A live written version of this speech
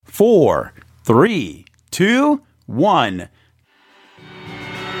4, 3, 2, 1.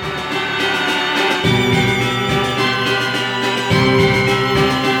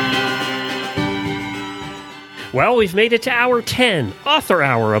 Well, we've made it to Hour 10, Author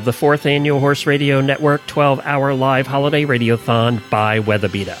Hour of the 4th Annual Horse Radio Network 12-hour live holiday radiothon by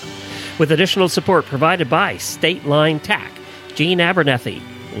Weatherbeeta, with additional support provided by State Line Tack, Gene Abernethy,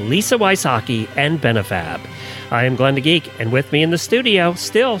 Lisa Wysocki, and Benefab. I am Glenn the Geek, and with me in the studio,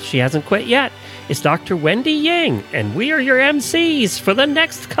 still, she hasn't quit yet, is Dr. Wendy Ying, and we are your MCs for the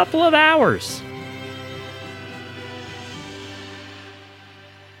next couple of hours.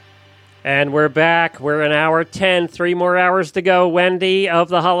 And we're back. We're in Hour 10. 3 more hours to go, Wendy, of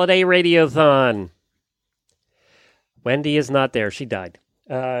the Holiday Radiothon. Wendy is not there. She died.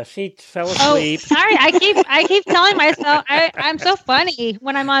 She fell asleep. Oh, sorry. I keep telling myself I'm so funny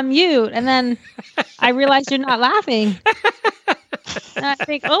when I'm on mute, and then I realize you're not laughing. And I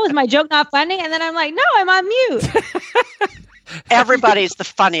think, oh, is my joke not funny? And then I'm like, no, I'm on mute. Everybody's the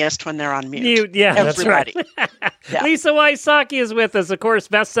funniest when they're on mute. Yeah, everybody. That's right. Yeah. Lisa Wysocki is with us, of course,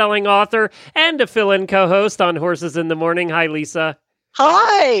 best-selling author and a fill-in co-host on Horses in the Morning. Hi, Lisa.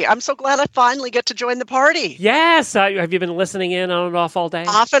 Hi. I'm so glad I finally get to join the party. Yes. Have you been listening in on and off all day?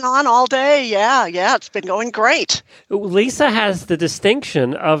 Off and on all day. Yeah. It's been going great. Lisa has the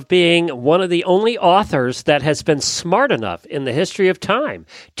distinction of being one of the only authors that has been smart enough in the history of time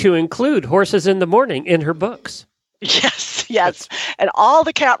to include Horses in the Morning in her books. Yes. And all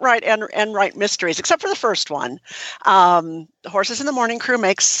the Catwright and Enright mysteries, except for the first one. The Horses in the Morning crew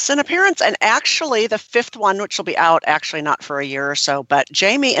makes an appearance. And actually, the 5th one, which will be out actually not for a year or so, but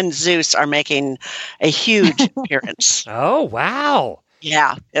Jamie and Zeus are making a huge appearance. Oh, wow.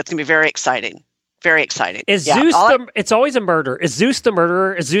 Yeah, it's going to be very exciting. Very exciting. Is Zeus it's always a murder. Is Zeus the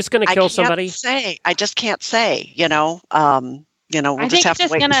murderer? Is Zeus going to kill somebody? I just can't say, we'll just have to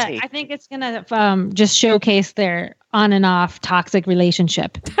wait and see. I think it's going to just showcase their on and off toxic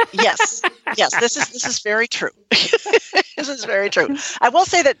relationship. Yes. This is very true. This is very true. I will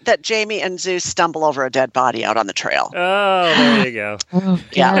say that Jamie and Zeus stumble over a dead body out on the trail. Oh, there you go. Oh,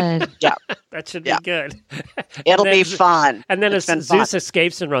 good. Yeah. That should be good. It'll be fun. And then Zeus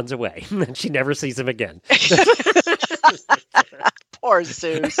escapes and runs away. And she never sees him again. Poor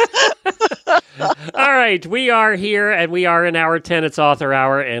Zeus. All right, we are here, and we are in Hour 10. It's Author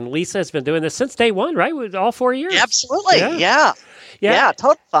Hour, and Lisa has been doing this since day one, right? With all 4 years. Absolutely, yeah.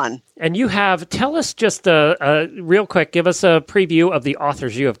 Total fun. And tell us just real quick, give us a preview of the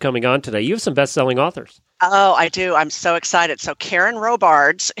authors you have coming on today. You have some best-selling authors. Oh, I do. I'm so excited. So Karen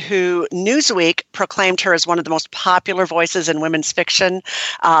Robards, who Newsweek proclaimed her as one of the most popular voices in women's fiction.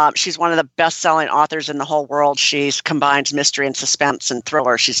 She's one of the best-selling authors in the whole world. She combines mystery and suspense and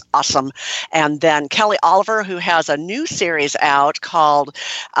thriller. She's awesome. And then Kelly Oliver, who has a new series out called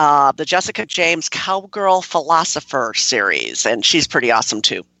the Jessica James Cowgirl Philosopher series. And she's pretty awesome,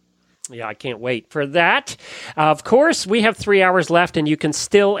 too. Yeah, I can't wait for that. Of course, we have 3 hours left, and you can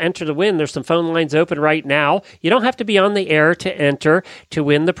still enter to win. There's some phone lines open right now. You don't have to be on the air to enter to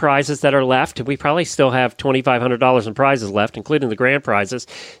win the prizes that are left. We probably still have $2,500 in prizes left, including the grand prizes.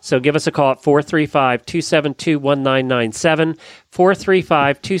 So give us a call at 435-272-1997,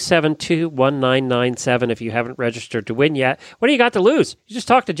 435-272-1997 if you haven't registered to win yet. What do you got to lose? You just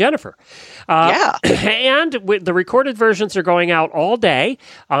talk to Jennifer. And the recorded versions are going out all day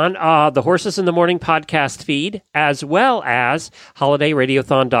on the Horses in the Morning podcast feed, as well as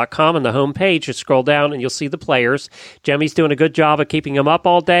holidayradiothon.com. On the homepage, you scroll down and you'll see the players. Jemmy's doing a good job of keeping them up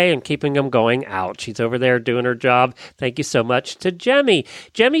all day and keeping them going out. She's over there doing her job. Thank you so much to Jemmy.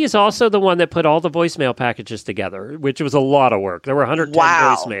 Jemmy is also the one that put all the voicemail packages together, which was a lot of work. There were 110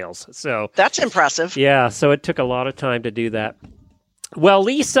 voicemails. So that's impressive. Yeah, so it took a lot of time to do that. Well,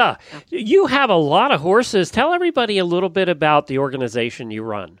 Lisa, you have a lot of horses. Tell everybody a little bit about the organization you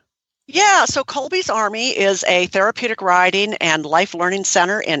run. Yeah, so Colby's Army is a therapeutic riding and life learning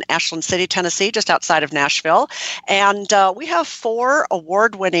center in Ashland City, Tennessee, just outside of Nashville. And we have 4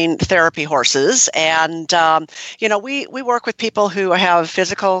 award-winning therapy horses. And, we work with people who have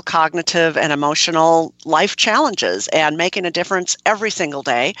physical, cognitive, and emotional life challenges and making a difference every single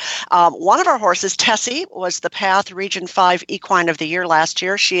day. One of our horses, Tessie, was the Path Region 5 Equine of the Year last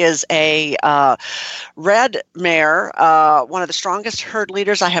year. She is a red mare, one of the strongest herd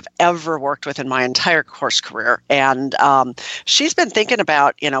leaders I have ever worked with in my entire horse career. And she's been thinking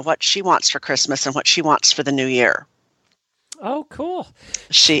about, what she wants for Christmas and what she wants for the new year. Oh, cool.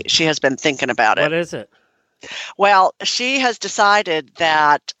 She has been thinking about it. What is it? Well, she has decided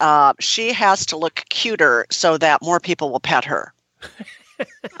that she has to look cuter so that more people will pet her.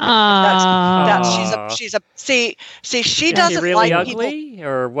 See, she Is doesn't she really like ugly people.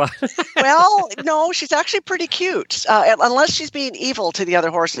 or what? Well, no, she's actually pretty cute. Unless she's being evil to the other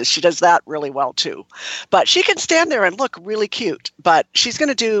horses, she does that really well too. But she can stand there and look really cute. But she's going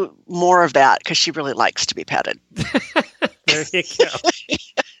to do more of that because she really likes to be petted. There you go.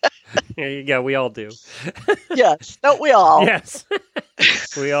 There you go. We all do. Yes, don't we all? Yes,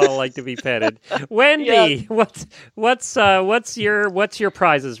 we all like to be petted. Wendy, yes. what's your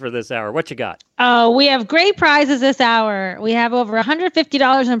prizes for this hour? What you got? Oh, we have great prizes this hour. We have over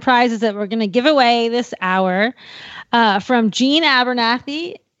 $150 in prizes that we're going to give away this hour from Jean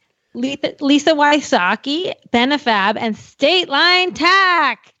Abernathy, Lisa Wysocki, Benefab, and State Line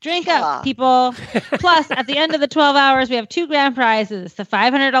Tack. Drink up, people. Plus, at the end of the 12 hours, we have 2 grand prizes. The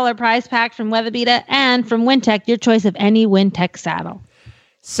 $500 prize pack from Weatherbeeta and from Wintec, your choice of any Wintec saddle.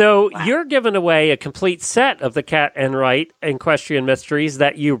 So you're giving away a complete set of the Cat and Wright Equestrian Mysteries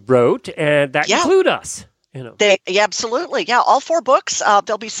that you wrote and that include us. Absolutely. Yeah. All 4 books,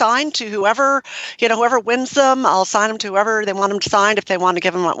 they'll be signed to whoever wins them. I'll sign them to whoever they want them signed if they want to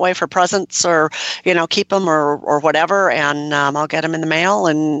give them away for presents or, keep them or whatever. And I'll get them in the mail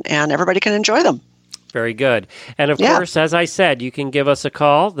and everybody can enjoy them. Very good. And of course, as I said, you can give us a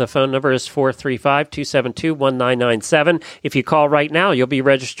call. The phone number is 435-272-1997. If you call right now, you'll be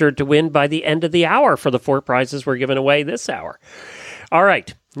registered to win by the end of the hour for the 4 prizes we're giving away this hour. All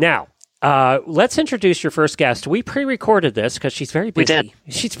right. Now, let's introduce your first guest. We pre-recorded this because she's very busy. We did.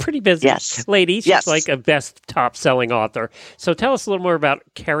 She's pretty busy, lady. She's like a best top-selling author. So tell us a little more about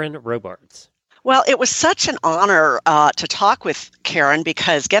Karen Robards. Well, it was such an honor to talk with Karen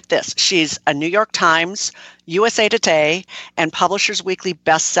because, get this, she's a New York Times, USA Today, and Publishers Weekly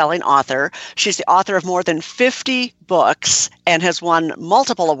best-selling author. She's the author of more than 50 books and has won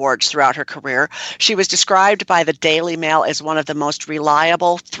multiple awards throughout her career. She was described by the Daily Mail as one of the most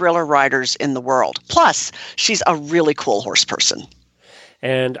reliable thriller writers in the world. Plus, she's a really cool horse person.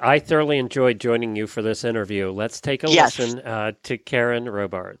 And I thoroughly enjoyed joining you for this interview. Let's take a listen to Karen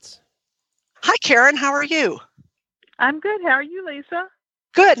Robards. Hi, Karen. How are you? I'm good. How are you, Lisa?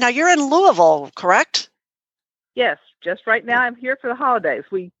 Good. Now, you're in Louisville, correct? Yes. Just right now, I'm here for the holidays.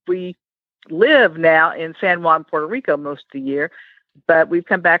 We live now in San Juan, Puerto Rico most of the year, but we've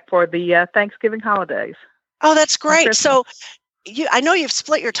come back for the Thanksgiving holidays. Oh, that's great. So I know you've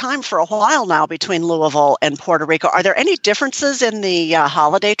split your time for a while now between Louisville and Puerto Rico. Are there any differences in the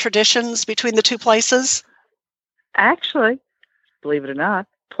holiday traditions between the 2 places? Actually, believe it or not,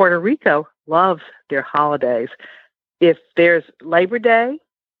 Puerto Rico loves their holidays. If there's Labor Day,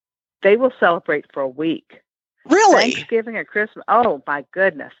 they will celebrate for a week. Really? Thanksgiving and Christmas. Oh, my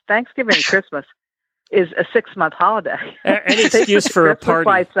goodness. Thanksgiving and Christmas is a 6-month holiday. An excuse for a party.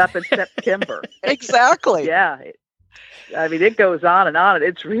 Lights up in September. Exactly. Yeah. It goes on and on.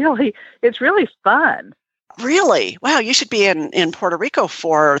 It's really fun. Really? Wow, you should be in Puerto Rico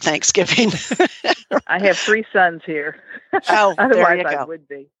for Thanksgiving. I have 3 sons here. Oh, otherwise I would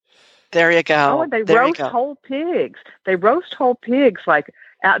be. There you go. Oh, and they roast whole pigs. They roast whole pigs like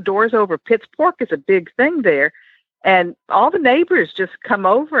outdoors over pits. Pork is a big thing there. And all the neighbors just come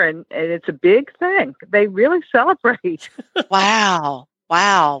over and it's a big thing. They really celebrate. Wow.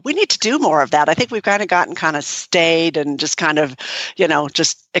 We need to do more of that. I think we've gotten staid and just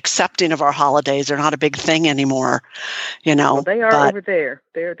just accepting of our holidays. They're not a big thing anymore, Well, they are over there.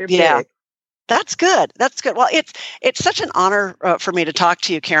 They're big. That's good. Well, it's such an honor for me to talk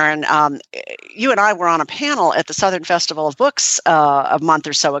to you, Karen. You and I were on a panel at the Southern Festival of Books a month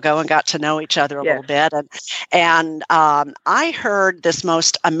or so ago and got to know each other a little bit. And I heard this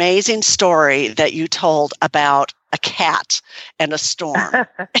most amazing story that you told about a cat and a storm.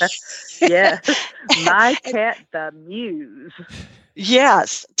 Yes, my cat, the Muse.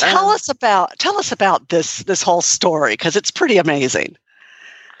 Yes, tell us about this whole story because it's pretty amazing.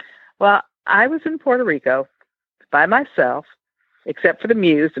 Well, I was in Puerto Rico by myself, except for the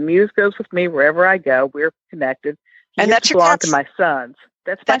Muse. The Muse goes with me wherever I go. We're connected. And that's your cat's, to my sons.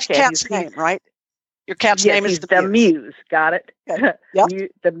 That's my cat's name, right? Your cat's name is the Muse. Got it? Okay.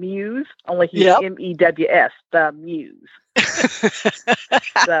 Yep. The Muse, only he's MEWS, the Muse.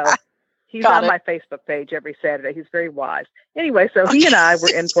 So he's on my Facebook page every Saturday. He's very wise. Anyway, so he and I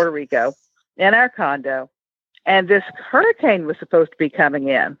were in Puerto Rico in our condo, and this hurricane was supposed to be coming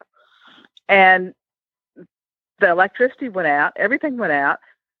in. And the electricity went out, everything went out,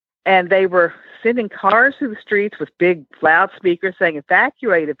 and they were sending cars through the streets with big loudspeakers saying,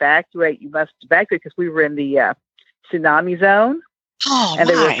 evacuate, you must evacuate, because we were in the tsunami zone, and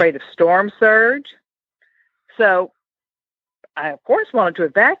they were afraid of storm surge. So I, of course, wanted to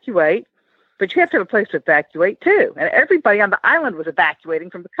evacuate, But you have to have a place to evacuate too. And everybody on the island was evacuating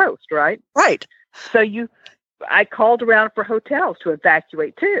from the coast, right? Right. So I called around for hotels to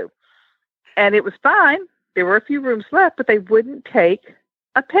evacuate too. And it was fine. There were a few rooms left, but they wouldn't take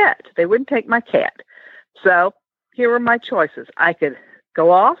a pet. They wouldn't take my cat. So here were my choices. I could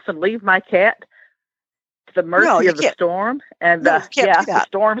go off and leave my cat to the mercy of the storm and the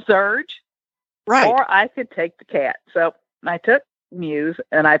storm surge. Right. Or I could take the cat. So I took Muse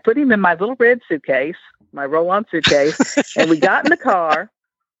and I put him in my little red suitcase, my roll-on suitcase, and we got in the car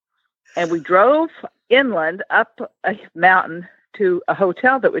and we drove inland up a mountain to a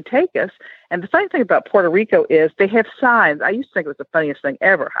hotel that would take us. And the funny thing about Puerto Rico is they have signs. I used to think it was the funniest thing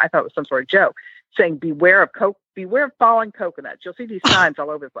ever. I thought it was some sort of joke saying, beware of falling coconuts. You'll see these signs all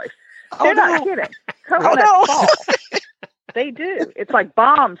over the place. They're not kidding. Coconuts fall. They do. It's like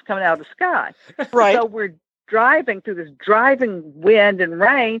bombs coming out of the sky. Right. So we're driving through this driving wind and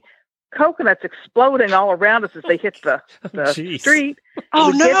rain, coconuts exploding all around us as they hit the street.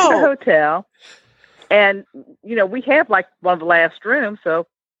 We get to the hotel, and, we have like one of the last rooms, so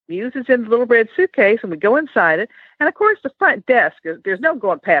Muse is in the little red suitcase, and we go inside it. And, of course, the front desk, there's no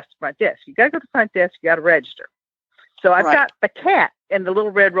going past the front desk. You got to go to the front desk. You got to register. So I've got the cat in the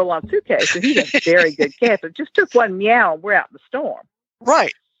little red roll-on suitcase, and he's a very good cat. But it just took one meow, and we're out in the storm.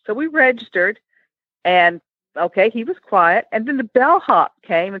 Right. So we registered, and he was quiet. And then the bellhop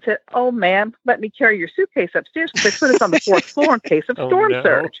came and said, "Oh, ma'am, let me carry your suitcase upstairs because they put us on the 4th floor in case of storm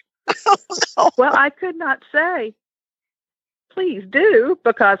surge." Well, I could not say, "Please do,"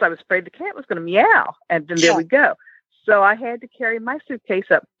 because I was afraid the cat was going to meow. And then there we go. So I had to carry my suitcase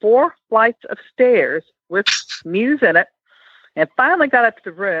up 4 flights of stairs with Muse in it, and finally got up to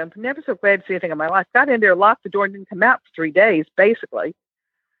the room. Never so glad to see anything in my life. Got in there, locked the door, and didn't come out for 3 days, basically.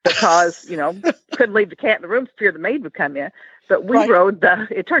 Because, couldn't leave the cat in the room for fear the maid would come in. But we rode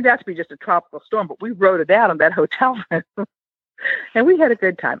it turned out to be just a tropical storm, but we rode it out in that hotel room. And we had a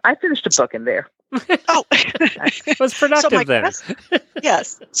good time. I finished a book in there. Oh, it was productive then.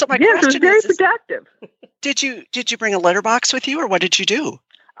 Yes. So my question is, it was very productive. Did you bring a litter box with you, or what did you do?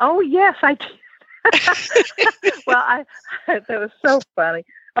 Oh, yes, I did. Well, that was so funny.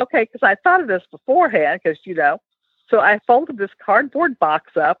 Okay, because I thought of this beforehand, because, so I folded this cardboard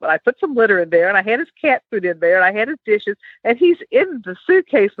box up, and I put some litter in there, and I had his cat food in there, and I had his dishes, and he's in the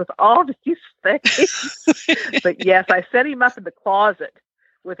suitcase with all these things. But yes, I set him up in the closet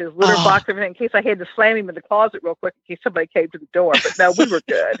with his litter box and everything in case I had to slam him in the closet real quick in case somebody came to the door. But no, we were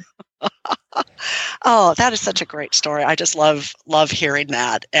good. Oh, that is such a great story. I just love hearing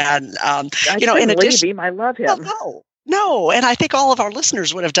that. And, in addition, I love him. No, and I think all of our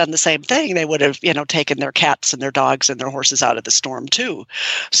listeners would have done the same thing. They would have, taken their cats and their dogs and their horses out of the storm too.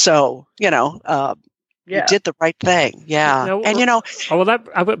 So, you did the right thing. Yeah. No,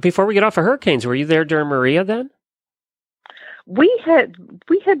 and before we get off of hurricanes, were you there during Maria then? We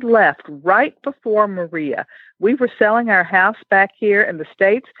had left right before Maria. We were selling our house back here in the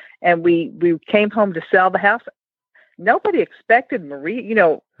States, and we came home to sell the house. Nobody expected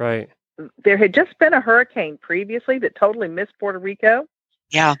Maria, Right. There had just been a hurricane previously that totally missed Puerto Rico.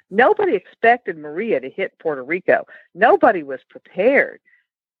 Yeah. Nobody expected Maria to hit Puerto Rico. Nobody was prepared.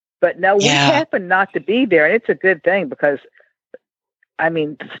 But no, we happened not to be there. And it's a good thing because,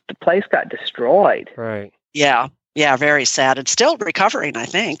 the place got destroyed. Right. Yeah. Yeah. Very sad. It's still recovering, I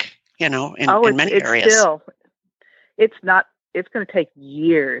think, in many areas. It's going to take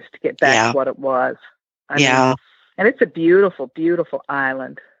years to get back to what it was. And it's a beautiful, beautiful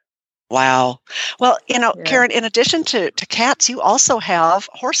island. Wow. Well, Karen, in addition to cats, you also have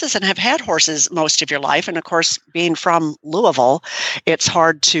horses and have had horses most of your life. And of course, being from Louisville, it's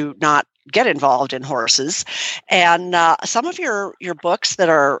hard to not get involved in horses. And some of your books that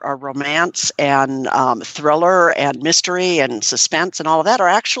are romance and thriller and mystery and suspense and all of that are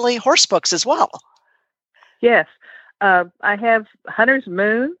actually horse books as well. Yes. I have Hunter's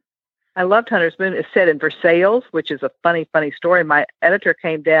Moon. I loved Hunter's Moon. It's set in Versailles, which is a funny, funny story. My editor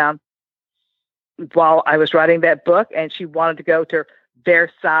came down while I was writing that book, and she wanted to go to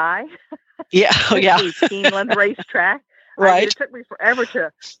Versailles. Yeah, Keeneland racetrack. Right. It took me forever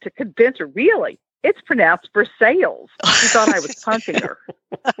to convince her. Really, it's pronounced Versailles. She thought I was punking her,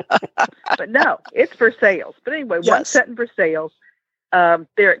 but no, it's Versailles. But anyway, one set in Versailles.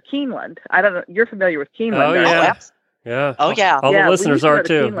 They're at Keeneland. I don't know. You're familiar with Keeneland? Oh yeah. Yeah. Oh yeah. All the listeners are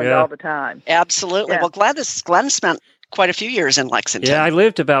too. Keeneland all the time. Absolutely. Yeah. Well, Glenn spent quite a few years in Lexington. Yeah, I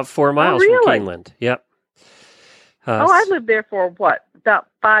lived about 4 miles from Keeneland. Yep. I lived there for about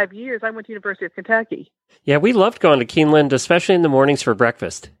 5 years. I went to University of Kentucky. Yeah, we loved going to Keeneland, especially in the mornings for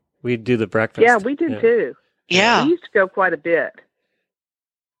breakfast. We'd do the breakfast. Yeah, we did too. Yeah. We used to go quite a bit.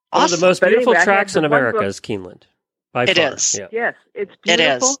 One of the most beautiful tracks in America is Keeneland. By far. It is. Yeah. Yes, it's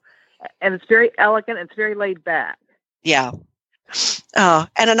beautiful. It is. And it's very elegant. It's very laid back. Yeah. And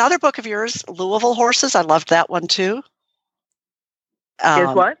another book of yours, Louisville Horses. I loved that one too.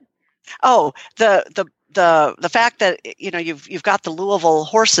 Is what? Oh, the fact that you've got the Louisville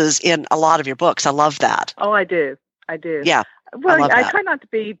horses in a lot of your books. I love that. Oh, I do. Yeah. Well, I try not to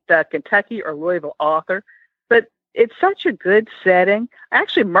be the Kentucky or Louisville author, but it's such a good setting.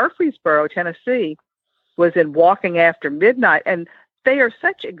 Actually, Murfreesboro, Tennessee, was in Walking After Midnight, and they are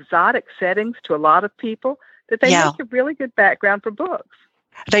such exotic settings to a lot of people that they make a really good background for books.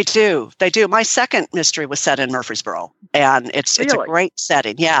 They do. My second mystery was set in Murfreesboro, and it's a great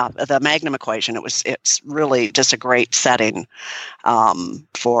setting. Yeah, the Magnum Equation. It's really just a great setting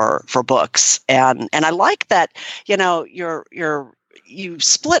for books, and I like that. You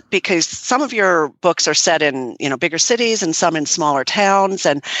split because some of your books are set in bigger cities and some in smaller towns,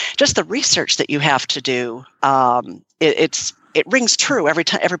 and just the research that you have to do. It rings true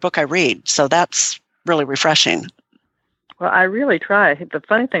every book I read. So that's really refreshing. Well, I really try. The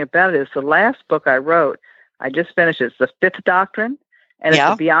funny thing about it is the last book I wrote, I just finished. It's The Fifth Doctrine, and it's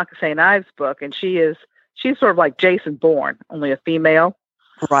a Bianca St. Ives book, and she's sort of like Jason Bourne, only a female.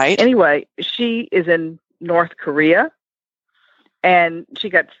 Right. Anyway, she is in North Korea, and she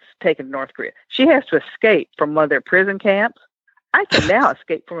got taken to North Korea. She has to escape from one of their prison camps. I can now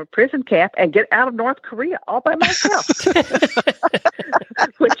escape from a prison camp and get out of North Korea all by myself,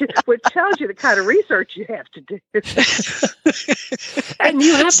 which tells you the kind of research you have to do. And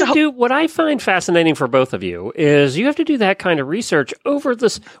you have to do, what I find fascinating for both of you is you have to do that kind of research over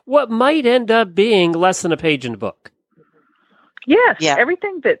what might end up being less than a page in a book. Yes,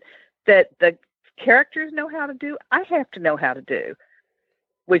 everything that the characters know how to do, I have to know how to do,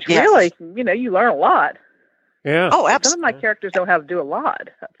 which really, you learn a lot. Yeah. Oh, absolutely. Some of my characters know how to do a lot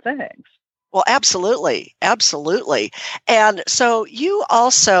of things. Well, absolutely. Absolutely. And so you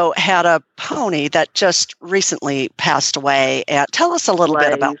also had a pony that just recently passed away. And tell us a little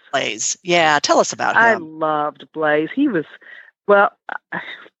bit about Blaze. Yeah, tell us about him. I loved Blaze. He was,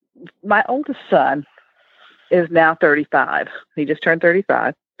 my oldest son is now 35. He just turned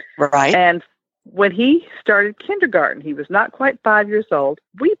 35. Right. And when he started kindergarten, he was not quite 5 years old.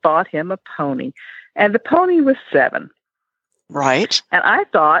 We bought him a pony. And the pony was 7. Right. And I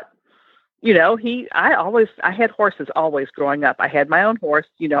thought, I had horses always growing up. I had my own horse.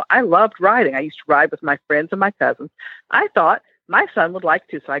 I loved riding. I used to ride with my friends and my cousins. I thought my son would like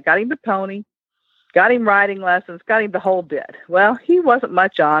to. So I got him the pony, got him riding lessons, got him the whole bit. Well, he wasn't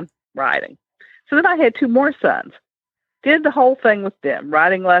much on riding. So then I had 2 more sons. Did the whole thing with them,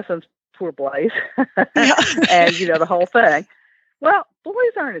 riding lessons, poor Blaze, and, the whole thing. Well,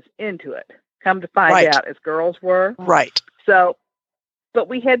 boys aren't as into it. Come to find out, as girls were. Right. So, but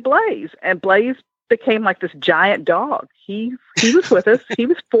we had Blaze, and Blaze became like this giant dog. He was with us. He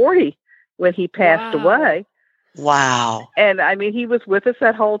was 40 when he passed away. Wow. And he was with us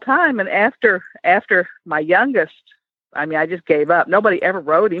that whole time. And after my youngest, I just gave up. Nobody ever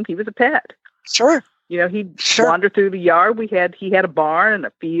rode him. He was a pet. Sure. He'd wander through the yard. He had a barn and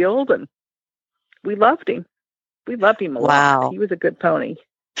a field, and we loved him. We loved him a lot. He was a good pony.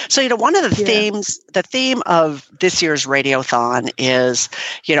 So, one of the the theme of this year's Radiothon is,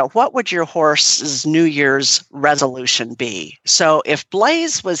 what would your horse's New Year's resolution be? So if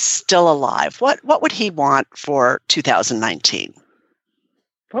Blaze was still alive, what would he want for 2019?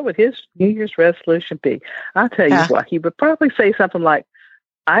 What would his New Year's resolution be? I'll tell you what, he would probably say something like,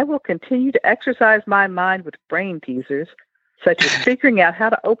 I will continue to exercise my mind with brain teasers, such as figuring out how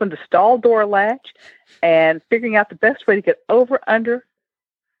to open the stall door latch and figuring out the best way to get over, under,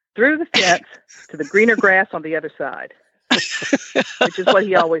 through the fence to the greener grass on the other side, which is what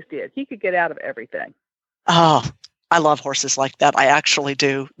he always did. He could get out of everything. Oh, I love horses like that. I actually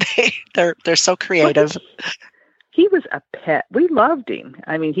do. They're so creative. He was a pet. We loved him.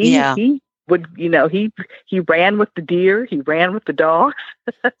 He would, he ran with the deer. He ran with the dogs.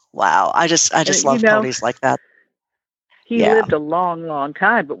 Wow. I just love ponies like that. He lived a long, long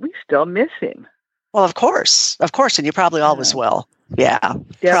time, but we still miss him. Well, of course. And you probably always will. Yeah,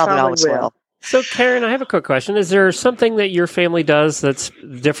 probably always will. So, Karen, I have a quick question. Is there something that your family does that's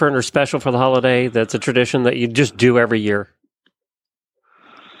different or special for the holiday, that's a tradition that you just do every year?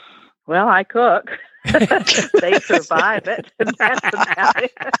 Well, I cook. They survive it. That's about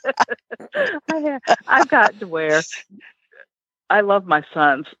it. I've gotten to where I love my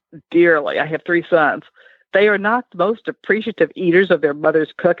sons dearly. I have 3 sons. They are not the most appreciative eaters of their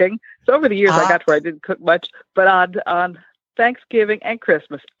mother's cooking. So over the years, I got to where I didn't cook much. But on Thanksgiving and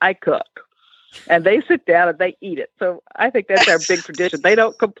Christmas, I cook. And they sit down and they eat it. So I think that's our big tradition. They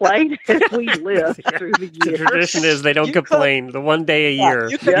don't complain as we live through the year. The tradition is they don't complain. The one day a year.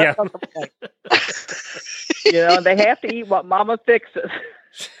 And they have to eat what Mama fixes.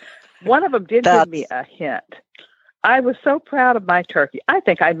 One of them did give me a hint. I was so proud of my turkey. I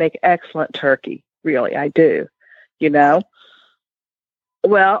think I make excellent turkey. Really, I do.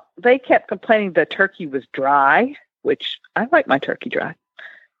 Well, they kept complaining the turkey was dry, which I like my turkey dry.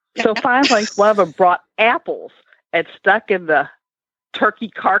 So finally, one of them brought apples and stuck in the turkey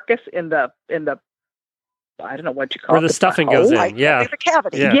carcass in the I don't know what you call it. Where the stuffing goes in. Yeah. The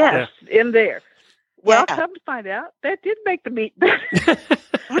cavity. Yeah. Yes, in there. Well, come to find out, that did make the meat better.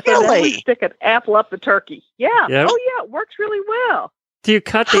 Really? So then we stick an apple up the turkey. Yeah. Yep. Oh, yeah, it works really well. Do you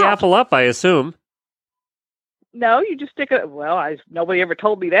cut the apple up, I assume? No, you just stick it. Well, nobody ever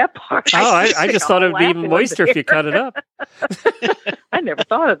told me that part. Oh, I just thought it would be even moister if you cut it up. I never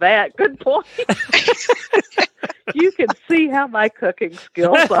thought of that. Good point. You can see how my cooking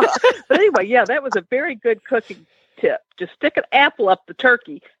skills are. But anyway, that was a very good cooking tip. Just stick an apple up the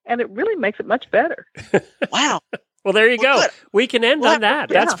turkey, and it really makes it much better. Wow. Well, there you go. Good. We can end on that.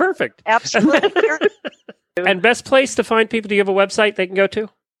 Yeah. That's perfect. Absolutely. And best place to find people, do you have a website they can go to?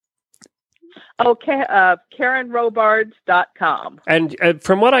 Okay, KarenRobards.com. And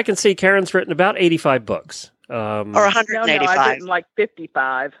from what I can see, Karen's written about 85 books. Or 185. No, I've written like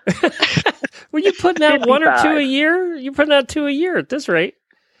 55. Were you putting out 1 or 2 a year? You're putting out 2 a year at this rate.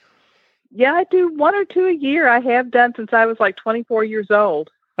 Yeah, I do 1 or 2 a year. I have done since I was like 24 years old.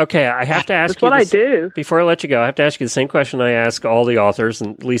 Okay, I have to ask you. That's what I do. Before I let you go, I have to ask you the same question I ask all the authors,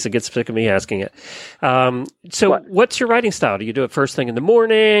 and Lisa gets sick of me asking it. What's your writing style? Do you do it first thing in the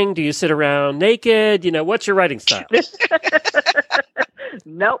morning? Do you sit around naked? What's your writing style?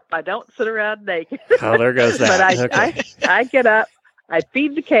 Nope, I don't sit around naked. Oh, there goes that. But I get up, I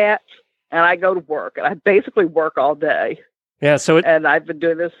feed the cats, and I go to work. And I basically work all day. Yeah, and I've been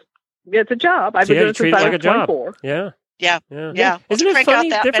doing this. It's a job. I've been doing it since I was 24. Yeah. Yeah. Isn't it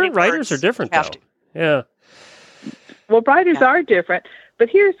funny? Different writers are different, though. Yeah. Well, writers are different. But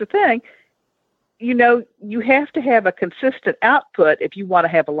here's the thing. You have to have a consistent output if you want to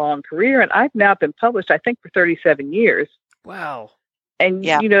have a long career. And I've now been published, I think, for 37 years. Wow. And,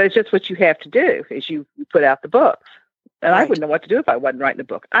 it's just what you have to do is you put out the books. And I wouldn't know what to do if I wasn't writing a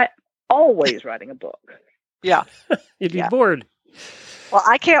book. I always writing a book. Yeah. You'd be bored. Well,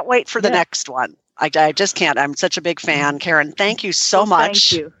 I can't wait for the next one. I just can't. I'm such a big fan. Karen, thank you so much.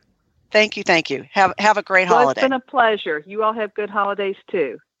 Thank you. Thank you. Have a great holiday. It's been a pleasure. You all have good holidays,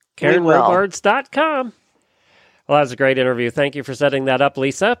 too. KarenRobards.com. Well, that was a great interview. Thank you for setting that up,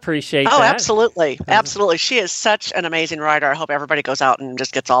 Lisa. Appreciate that. Oh, absolutely. Absolutely. She is such an amazing writer. I hope everybody goes out and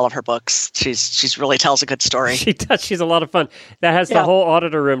just gets all of her books. She's really tells a good story. She does. She's a lot of fun. That has the whole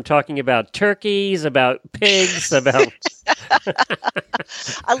auditor room talking about turkeys, about pigs, about...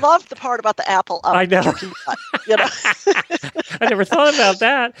 I love the part about the apple up. I know. I never thought about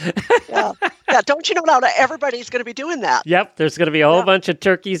that. Yeah. Don't you know now that everybody's going to be doing that? Yep. There's going to be a whole bunch of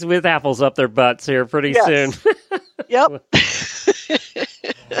turkeys with apples up their butts here pretty soon. Yep.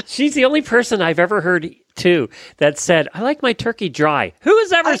 She's the only person I've ever heard, too, that said, I like my turkey dry. Who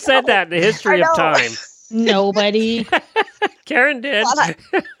has ever said that in the history of time? Nobody. Karen did. Well,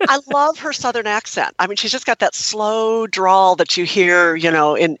 I love her Southern accent. I mean, she's just got that slow drawl that you hear,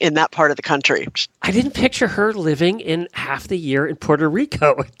 in that part of the country. I didn't picture her living in half the year in Puerto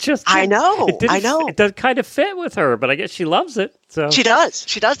Rico. I know. It does kind of fit with her, but I guess she loves it. So She does.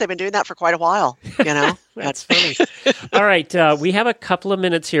 They've been doing that for quite a while, That's funny. All right. We have a couple of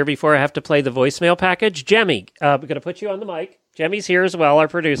minutes here before I have to play the voicemail package. Jemmy, we're going to put you on the mic. Jemmy's here as well, our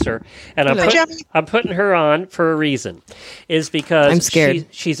producer. And I'm putting her on for a reason. Is because I'm scared.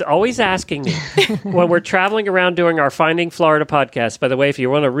 She's always asking me when we're traveling around doing our Finding Florida podcast. By the way, if you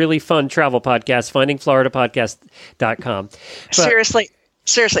want a really fun travel podcast, findingfloridapodcast.com.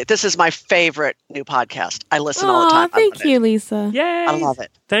 Seriously, this is my favorite new podcast. I listen all the time. Thank you, Lisa. Yay. I love it.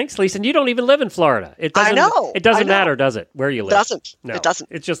 Thanks, Lisa. And you don't even live in Florida. I know. It doesn't matter, does it, where you live? No, it doesn't.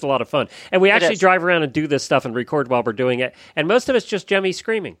 It's just a lot of fun. And we actually drive around and do this stuff and record while we're doing it. And most of it's just Jemmy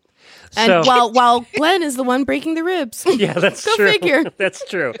screaming. And while Glenn is the one breaking the ribs. Yeah, that's Go true. figure. That's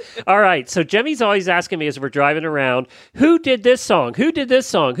true. All right. So Jemmy's always asking me as we're driving around, who did this song? Who did this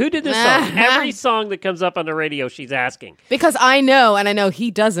song? Who did this song? Every song that comes up on the radio, she's asking. Because I know, and I know he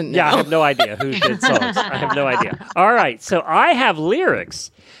doesn't know. Yeah, I have no idea who did songs. I have no idea. All right. So I have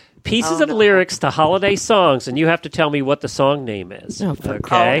lyrics. Pieces of lyrics to holiday songs, and you have to tell me what the song name is.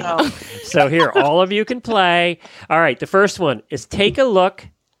 Okay? Oh, no. So here, all of you can play. All right, the first one is Take a Look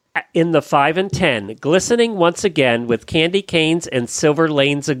in the 5 and 10, glistening once again with candy canes and silver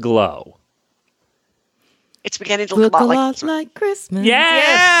lanes aglow. It's beginning to look a lot like Christmas.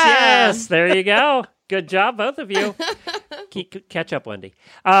 Yes. There you go. Good job, both of you. Catch up, Wendy.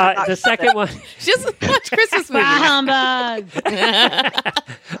 The second one. She doesn't watch Christmas movies. Humbug.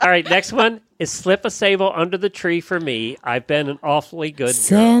 All right, next one is slip a sable under the tree for me. I've been an awfully good girl.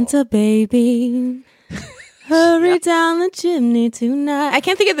 Santa baby, hurry down the chimney tonight. I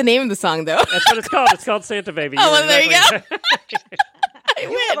can't think of the name of the song, though. That's what it's called. It's called Santa Baby. Oh, well, there you go.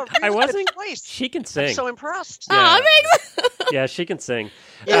 I wasn't. She can sing. I'm so impressed. Yeah. Oh, thanks. Yeah, she can sing.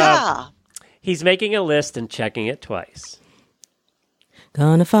 Yeah. He's making a list and checking it twice.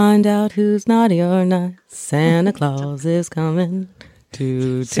 Gonna find out who's naughty or not. Santa Claus is coming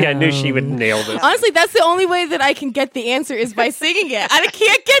to See, I knew town. she would nail this. Honestly, that's the only way that I can get the answer is by singing it. I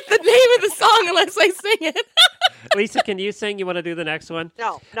can't get the name of the song unless I sing it. Lisa, can you sing? You want to do the next one?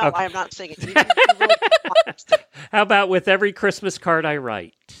 No, Okay. I am not singing. You really How about with every Christmas card I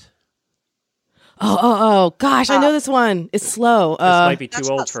write? Oh, gosh, I know this one. It's slow. This might be That's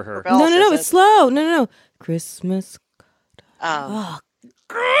too old not for her. Super Bells, No, is it's it? slow. No. Christmas.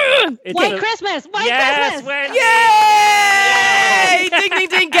 It's White a- Christmas. White Yes, Christmas. Wendy. Yay! Ding, ding,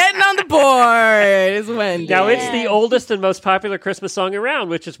 ding. Getting on the board is Wendy. Now, it's the oldest and most popular Christmas song around,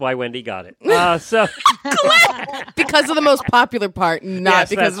 which is why Wendy got it. So, because of the most popular part, not yes,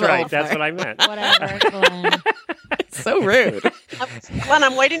 because that's of the right. old That's part. what I meant. Whatever. Glenn. So rude. Glenn,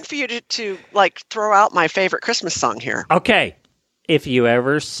 I'm waiting for you to like throw out my favorite Christmas song here. Okay. If you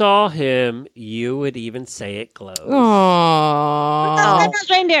ever saw him, you would even say it glows. Aww. Red-nosed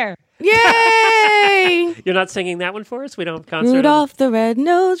reindeer. Yay! You're not singing that one for us? We don't have a concert? Rudolph the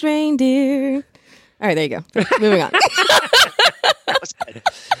red-nosed reindeer. All right, there you go. Moving on. That was good.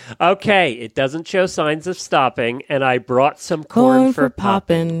 Okay. It doesn't show signs of stopping, and I brought some corn for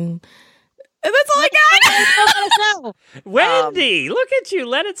popping. That's all I got. Let it snow. Wendy, look at you.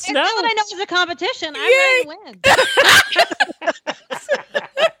 Let it It's snow. not what I know it's a competition. I'm ready to win.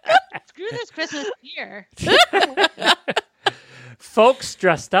 Screw this Christmas year. Folks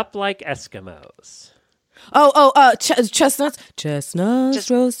dressed up like Eskimos. Chestnuts. Chestnuts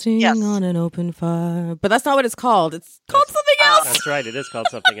roasting yes. on an open fire. But that's not what it's called. It's called something else. That's right. It is called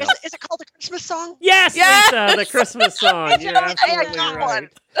something else. Is it called the Christmas song? Yes, Yes! Lisa, the Christmas song. You're I absolutely got right. one.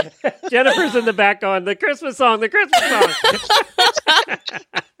 Jennifer's in the back going, the Christmas song, the Christmas song.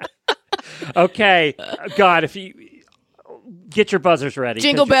 Okay. God, if you get your buzzers ready.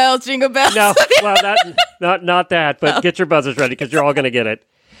 Jingle bells, jingle bells. No, well, not that, but get your buzzers ready because you're all going to get it.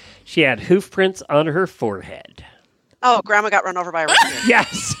 She had hoof prints on her forehead. Oh, Grandma got run over by a reindeer.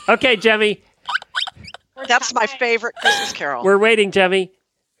 Yes. Okay, Jemmy. That's my favorite Christmas carol. We're waiting, Jemmy.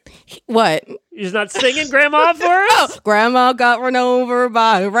 What? You're not singing Grandma for us? Grandma got run over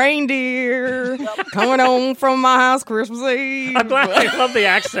by a reindeer coming home from my house Christmas Eve. I'm glad I love the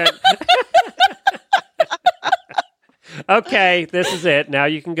accent. Okay, this is it. Now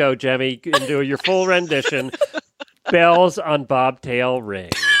you can go, Jemmy, and do your full rendition. Bells on bobtail ring.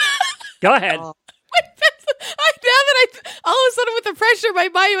 Go ahead. Now that all of a sudden with the pressure, my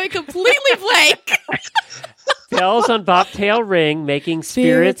mind went completely blank. Bells on bobtail ring, making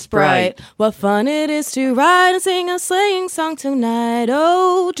spirits bright. What fun it is to ride and sing a sleighing song tonight.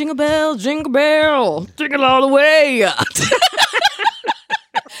 Oh, jingle bell, jingle all the way.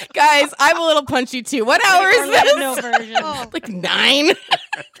 Guys, I'm a little punchy too. What hour is Orlando this? version. Like 9.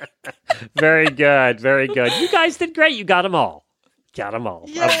 Very good, very good. You guys did great. You got them all. Got them all.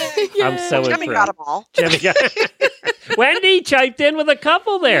 I'm so Jimmy got them all. Jimmy got Wendy chiped in with a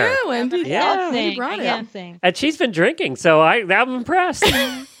couple there. Yeah, Wendy. Yeah. Can't Wendy sing. brought I it. can't sing. And she's been drinking, so I'm impressed.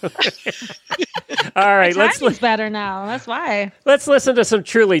 All right, Timing's better now. That's why. let's listen to some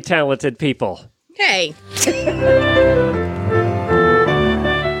truly talented people. Hey.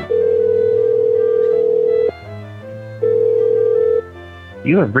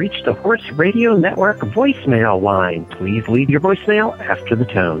 You have reached the Horse Radio Network voicemail line. Please leave your voicemail after the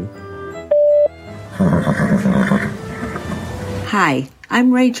tone. Hi,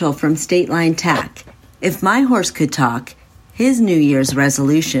 I'm Rachel from State Line Tack. If my horse could talk, his New Year's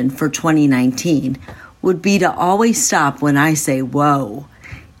resolution for 2019 would be to always stop when I say whoa,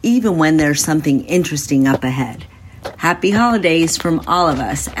 even when there's something interesting up ahead. Happy holidays from all of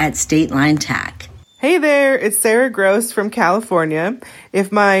us at State Line Tack. Hey there, it's Sarah Gross from California.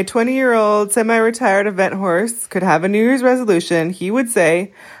 If my 20-year-old semi-retired event horse could have a New Year's resolution, he would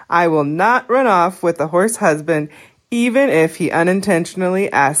say, I will not run off with the horse husband, even if he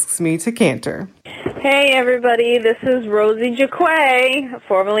unintentionally asks me to canter. Hey everybody, this is Rosie Jaquay,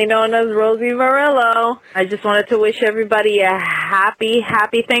 formerly known as Rosie Varello. I just wanted to wish everybody a happy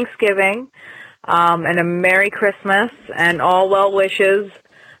Thanksgiving, and a Merry Christmas, and all well wishes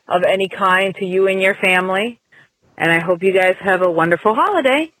of any kind to you and your family. And I hope you guys have a wonderful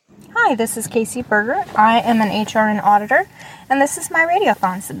holiday. Hi, this is Casey Berger. I am an HRN auditor, and this is my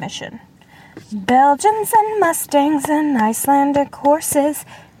Radiothon submission. Belgians and Mustangs and Icelandic horses,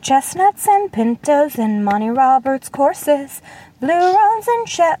 chestnuts and pintos and Monty Roberts courses, blue roans and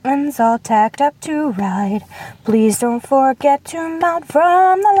Shetlands all tacked up to ride. Please don't forget to mount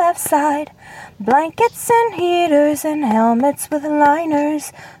from the left side. Blankets and heaters and helmets with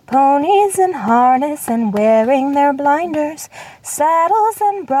liners, ponies in harness and wearing their blinders, saddles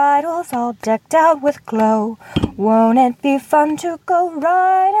and bridles all decked out with glow. Won't it be fun to go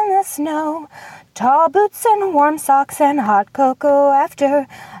ride in the snow? Tall boots and warm socks and hot cocoa after,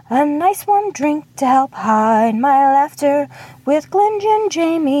 a nice warm drink to help hide my laughter, with Glenn,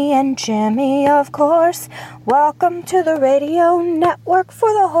 Jamie, and Jimmy, of course. Welcome to the radio network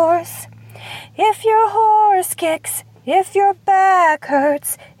for the horse. If your horse kicks, if your back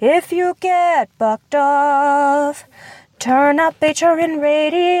hurts, if you get bucked off, turn up HRN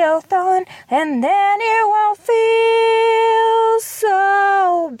Radiothon, and then it won't feel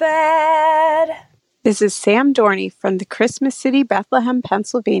so bad. This is Sam Dorney from the Christmas City, Bethlehem,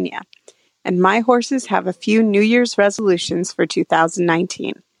 Pennsylvania, and my horses have a few New Year's resolutions for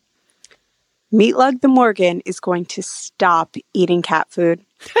 2019. Meatlug the Morgan is going to stop eating cat food.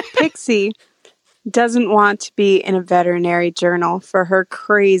 Pixie doesn't want to be in a veterinary journal for her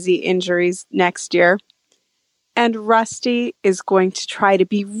crazy injuries next year. And Rusty is going to try to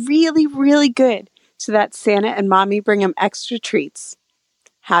be really, really good so that Santa and Mommy bring him extra treats.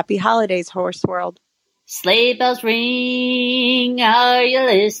 Happy holidays, Horse World. Sleigh bells ring, are you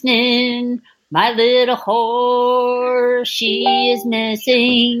listening? My little horse, she is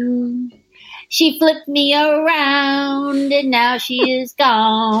missing. She flipped me around and now she is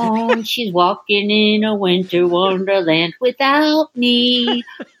gone. She's walking in a winter wonderland without me.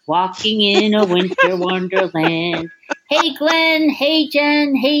 Walking in a winter wonderland. Hey Glenn, hey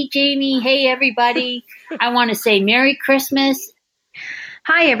Jen, hey Jamie, hey everybody. I want to say Merry Christmas.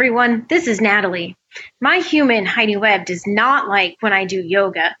 Hi everyone, this is Natalie. My human Heidi Webb does not like when I do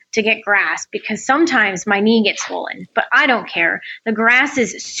yoga to get grass because sometimes my knee gets swollen, but I don't care. The grass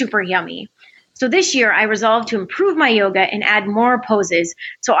is super yummy. So this year I resolved to improve my yoga and add more poses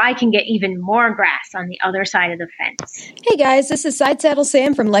so I can get even more grass on the other side of the fence. Hey guys, this is Side Saddle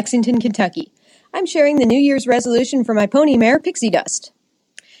Sam from Lexington, Kentucky. I'm sharing the New Year's resolution for my pony mare, Pixie Dust.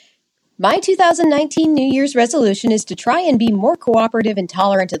 My 2019 New Year's resolution is to try and be more cooperative and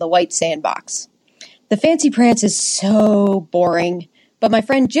tolerant of the white sandbox. The fancy prance is so boring, but my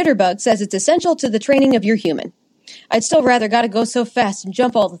friend Jitterbug says it's essential to the training of your human. I'd still rather gotta go so fast and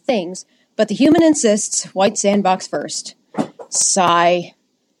jump all the things, but the human insists white sandbox first. Sigh.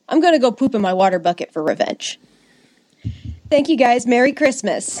 I'm gonna go poop in my water bucket for revenge. Thank you guys. Merry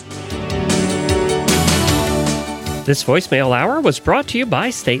Christmas. This voicemail hour was brought to you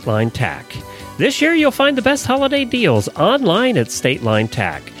by State Line Tack. This year you'll find the best holiday deals online at State Line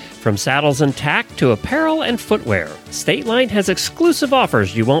Tack. From saddles and tack to apparel and footwear, State Line has exclusive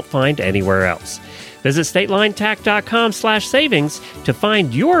offers you won't find anywhere else. Visit statelinetack.com/savings to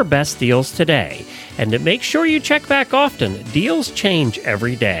find your best deals today. And to make sure you check back often, deals change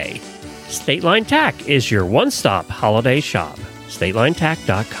every day. State Line Tack is your one-stop holiday shop.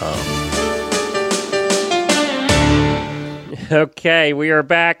 statelinetack.com. Okay, we are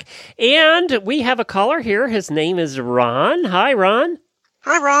back. And we have a caller here. His name is Ron. Hi, Ron.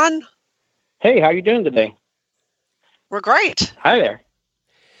 Hi, Ron. Hey, how you doing today? We're great. Hi there.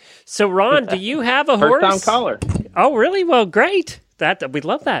 So, Ron, do you have a horse? First-time caller. Oh, really? Well, great. We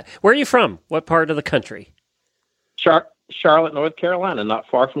love that. Where are you from? What part of the country? Charlotte, North Carolina, not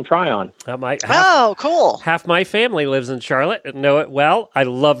far from Tryon. Cool. Half my family lives in Charlotte and know it well. I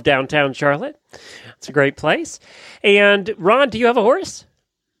love downtown Charlotte. It's a great place. And, Ron, do you have a horse?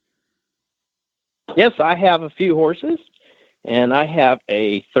 Yes, I have a few horses, and I have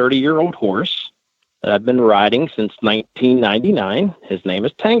a 30-year-old horse that I've been riding since 1999. His name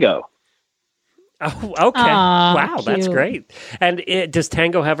is Tango. Oh, okay. Aww, wow, cute. That's great. And does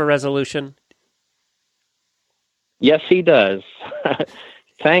Tango have a resolution? Yes, he does.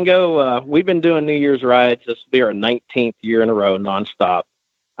 Tango, we've been doing New Year's rides. This will be our 19th year in a row, nonstop.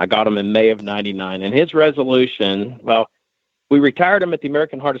 I got him in May of 99. And his resolution, well, we retired him at the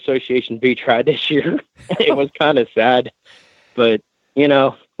American Heart Association beach ride this year. It was kind of sad. But,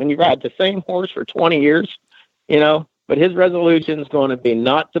 when you ride the same horse for 20 years, but his resolution is going to be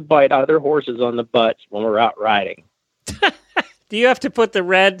not to bite other horses on the butts when we're out riding. Did you have to put the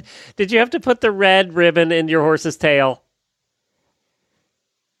red ribbon in your horse's tail?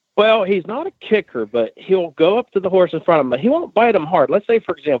 Well, he's not a kicker, but he'll go up to the horse in front of him, but he won't bite him hard. Let's say,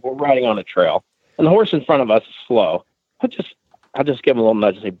 for example, we're riding on a trail, and the horse in front of us is slow. I'll just give him a little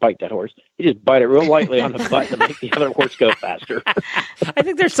nudge and say, bite that horse. You just bite it real lightly on the butt to make the other horse go faster. I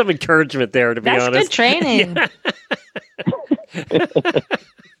think there's some encouragement there, to be honest. That's good training.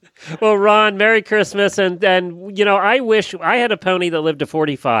 Well, Ron, Merry Christmas. And I wish I had a pony that lived to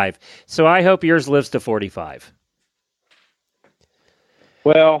 45. So I hope yours lives to 45.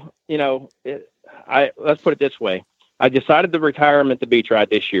 Well, let's put it this way. I decided to retire him at the beach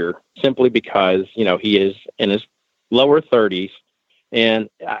ride this year simply because, he is in his lower 30s. And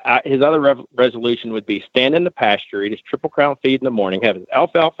his other resolution would be stand in the pasture, eat his Triple Crown feed in the morning, have his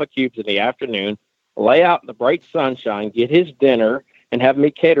alfalfa cubes in the afternoon, lay out in the bright sunshine, get his dinner, and have me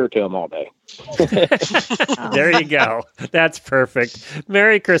cater to him all day. There you go. That's perfect.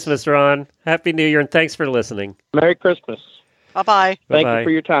 Merry Christmas, Ron. Happy New Year, and thanks for listening. Merry Christmas. Bye-bye. Thank you for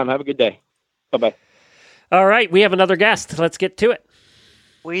your time. Have a good day. Bye-bye. All right, we have another guest. Let's get to it.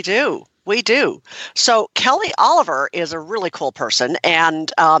 We do. So Kelly Oliver is a really cool person,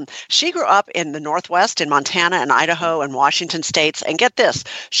 and she grew up in the Northwest in Montana and Idaho and Washington states. And get this,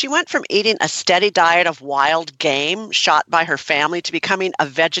 she went from eating a steady diet of wild game shot by her family to becoming a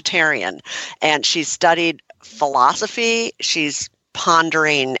vegetarian. And she studied philosophy. She's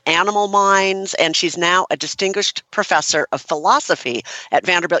pondering animal minds, and she's now a distinguished professor of philosophy at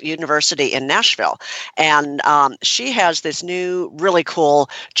Vanderbilt University in Nashville. And she has this new, really cool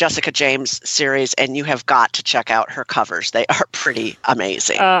Jessica James series, and you have got to check out her covers. They are pretty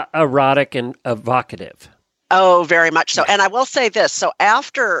amazing. Erotic and evocative. Oh, very much so. And I will say this. So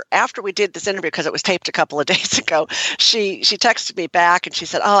after we did this interview, because it was taped a couple of days ago, she texted me back and she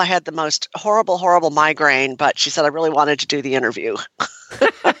said, I had the most horrible migraine, but she said, I really wanted to do the interview.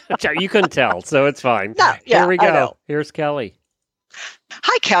 You couldn't tell, so it's fine. No, Here we go. Here's Kelly.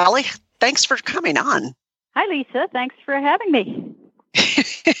 Hi, Kelly. Thanks for coming on. Hi, Lisa. Thanks for having me.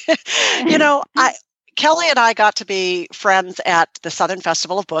 Kelly and I got to be friends at the Southern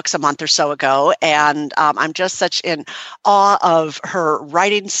Festival of Books a month or so ago, and I'm just such in awe of her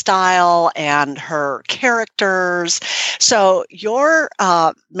writing style and her characters. So your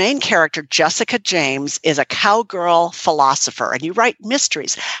main character, Jessica James, is a cowgirl philosopher, and you write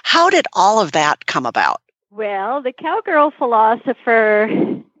mysteries. How did all of that come about? Well, the cowgirl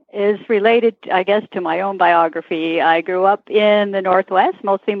philosopher is related, I guess, to my own biography. I grew up in the Northwest,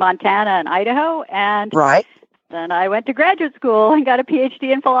 mostly Montana and Idaho, and then I went to graduate school and got a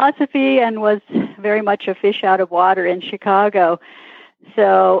PhD in philosophy and was very much a fish out of water in Chicago.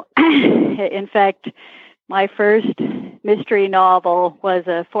 So, in fact, my first mystery novel was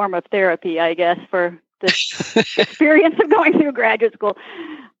a form of therapy, I guess, for the experience of going through graduate school.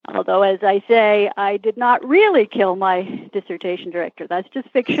 Although, as I say, I did not really kill my dissertation director. That's just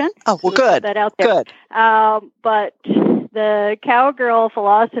fiction. Oh, well, good. Put that out there. Good. But the cowgirl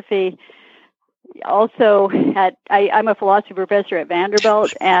philosophy also had, I'm a philosophy professor at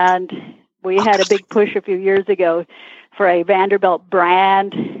Vanderbilt, and we had a big push a few years ago for a Vanderbilt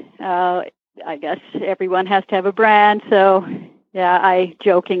brand. I guess everyone has to have a brand, so yeah, I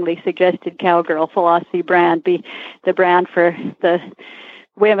jokingly suggested cowgirl philosophy brand be the brand for the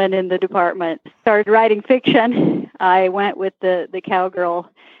women in the department. Started writing fiction. I went with the cowgirl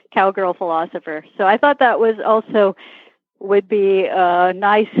philosopher. So I thought that was also would be a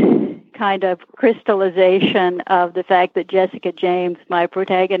nice kind of crystallization of the fact that Jessica James, my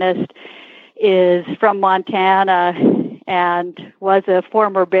protagonist, is from Montana and was a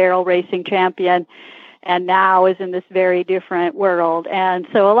former barrel racing champion and now is in this very different world. And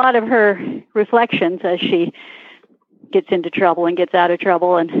so a lot of her reflections as she gets into trouble and gets out of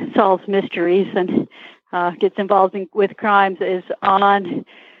trouble and solves mysteries and gets involved with crimes is on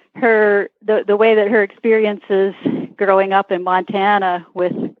her, the way that her experiences growing up in Montana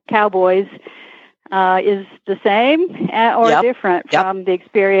with cowboys is the same or different from the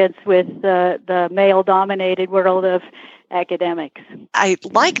experience with the male-dominated world of academics. I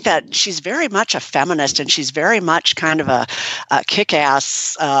like that she's very much a feminist, and she's very much kind of a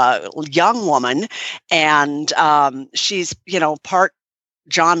kick-ass young woman, and she's, part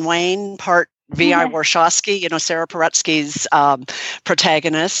John Wayne, part V.I. Warshawski, Sarah Paretsky's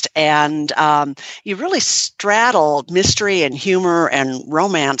protagonist, and you really straddle mystery and humor and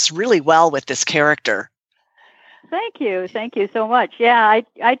romance really well with this character. Thank you so much. Yeah,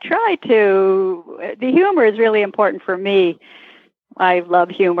 I try to. The humor is really important for me. I love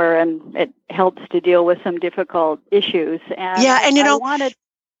humor, and it helps to deal with some difficult issues. And yeah, and I wanted.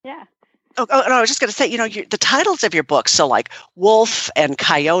 Yeah. no, I was just going to say, the titles of your books, so like Wolf and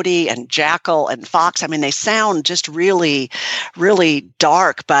Coyote and Jackal and Fox, I mean, they sound just really, really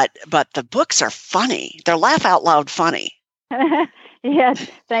dark, but the books are funny. They're laugh out loud funny. Yes,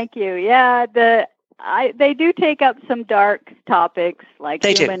 thank you. Yeah, they do take up some dark topics like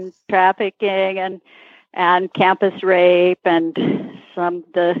human trafficking and campus rape and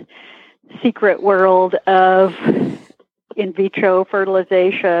the secret world of in vitro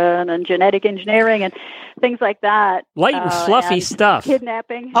fertilization and genetic engineering and things like that. Light and fluffy stuff.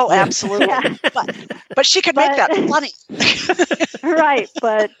 Kidnapping. Oh, absolutely. Yeah. But she could make that funny. Right,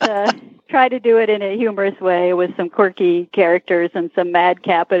 but try to do it in a humorous way with some quirky characters and some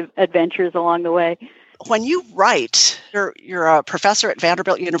madcap adventures along the way. When you write, you're a professor at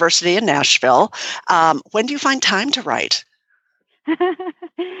Vanderbilt University in Nashville. When do you find time to write?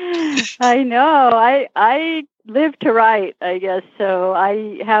 I know. I live to write, I guess. So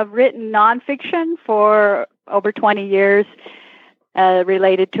I have written nonfiction for over 20 years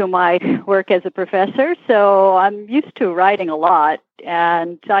related to my work as a professor. So I'm used to writing a lot,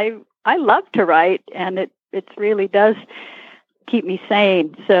 and I love to write, and it really does keep me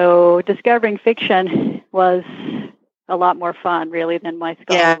sane. So discovering fiction was a lot more fun, really, than my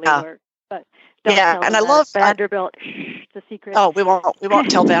scholarly work. But and I love Vanderbilt. It's a secret. Oh, we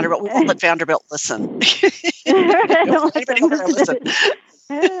won't tell Vanderbilt. We won't let Vanderbilt listen.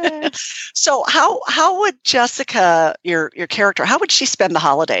 So how would Jessica, your character, how would she spend the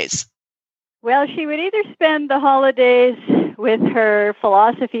holidays? Well, she would either spend the holidays with her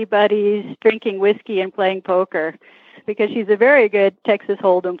philosophy buddies, drinking whiskey and playing poker, because she's a very good Texas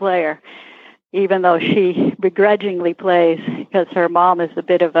Hold'em player, even though she begrudgingly plays because her mom is a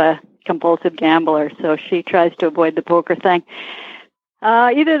bit of a compulsive gambler, so she tries to avoid the poker thing.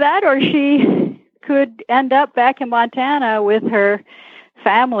 Either that, or she could end up back in Montana with her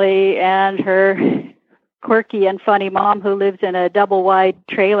family and her quirky and funny mom, who lives in a double-wide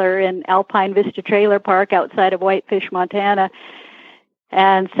trailer in Alpine Vista Trailer Park outside of Whitefish, Montana,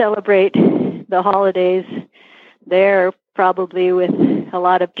 and celebrate the holidays there, probably with a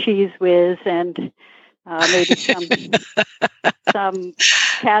lot of cheese whiz and maybe some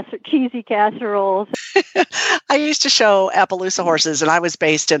cheesy casseroles. I used to show Appaloosa horses, and I was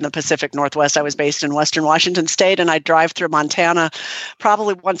based in the Pacific Northwest. I was based in Western Washington State, and I drive through Montana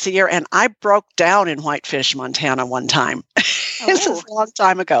probably once a year, and I broke down in Whitefish, Montana one time. This is a long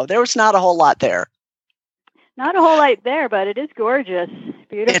time ago. There was not a whole lot there. Not a whole lot there, but it is gorgeous.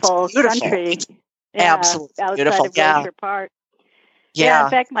 Beautiful country. Absolutely outside beautiful. Of Glacier Park. Yeah. In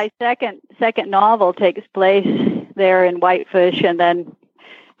fact, my second novel takes place there in Whitefish, and then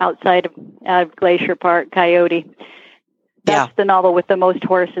outside of Glacier Park, Coyote. That's the novel with the most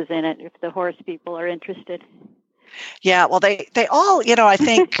horses in it, if the horse people are interested. Yeah, well, they all, I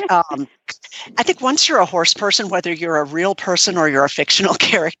think, I think once you're a horse person, whether you're a real person or you're a fictional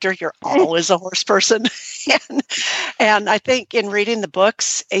character, you're always a horse person. and I think in reading the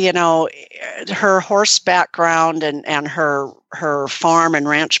books, her horse background and her farm and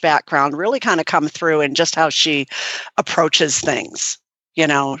ranch background really kind of come through in just how she approaches things.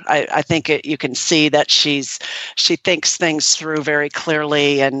 I think you can see that she thinks things through very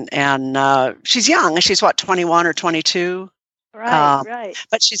clearly, and she's young. She's 21 or 22. Right.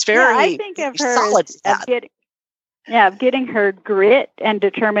 But she's very I think of her solid. of getting her grit and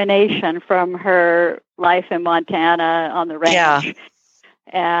determination from her life in Montana on the ranch.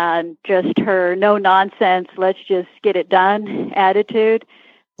 And just her no nonsense, let's just get it done attitude.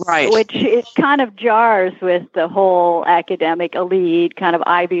 Right. Which it kind of jars with the whole academic elite, kind of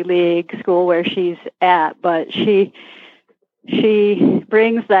Ivy League school where she's at. But she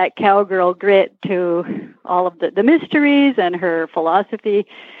brings that cowgirl grit to all of the mysteries and her philosophy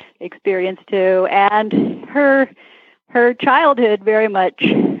experience too. And her childhood very much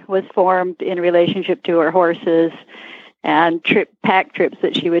was formed in relationship to her horses and pack trips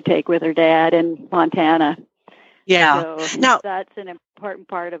that she would take with her dad in Montana. Yeah. So now that's an important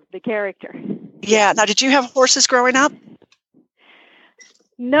part of the character. Yeah. Now, did you have horses growing up?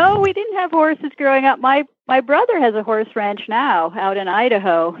 No, we didn't have horses growing up. My brother has a horse ranch now out in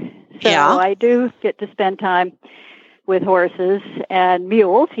Idaho. So I do get to spend time with horses and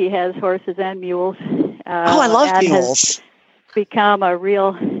mules. He has horses and mules. I love mules. Has become a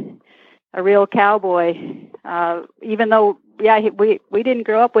real cowboy. Even though, we didn't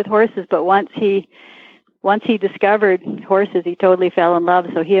grow up with horses, but once he discovered horses, he totally fell in love.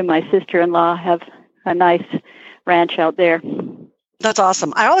 So he and my sister-in-law have a nice ranch out there. That's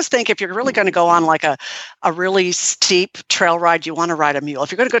awesome. I always think if you're really going to go on like a really steep trail ride, you want to ride a mule.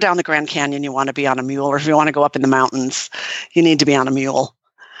 If you're going to go down the Grand Canyon, you want to be on a mule. Or if you want to go up in the mountains, you need to be on a mule.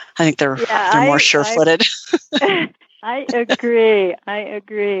 I think they're more sure-footed. I agree.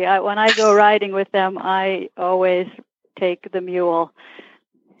 When I go riding with them, I always take the mule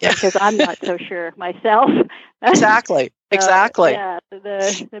because I'm not so sure myself. Exactly. Yeah,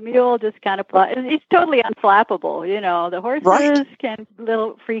 the mule just kind of it's totally unflappable. The horses can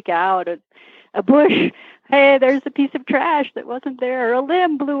little freak out. A bush, hey, there's a piece of trash that wasn't there, or a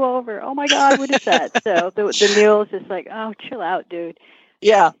limb blew over. Oh my God, what is that? So the mule's just like, oh, chill out, dude.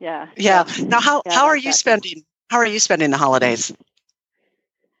 Yeah. Yeah. Now, how are you spending? How are you spending the holidays?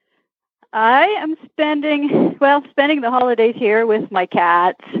 I am spending the holidays here with my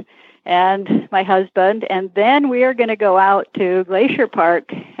cats and my husband, and then we are going to go out to Glacier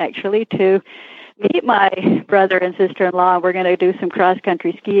Park, actually, to meet my brother and sister-in-law. We're going to do some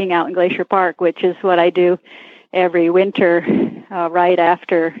cross-country skiing out in Glacier Park, which is what I do every winter right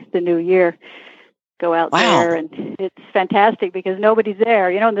after the New Year. Go out there, and it's fantastic because nobody's there.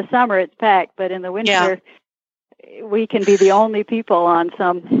 In the summer it's packed, but in the winter we can be the only people on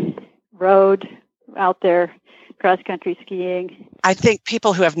some road out there cross-country skiing. I think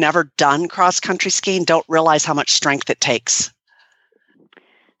people who have never done cross-country skiing don't realize how much strength it takes.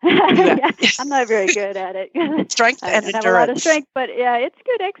 I'm not very good at it. Strength and endurance. I have a lot of strength, but it's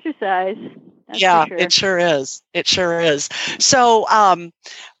good exercise. That's for sure. It sure is. It sure is. So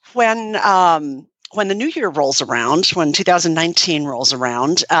when the new year rolls around, when 2019 rolls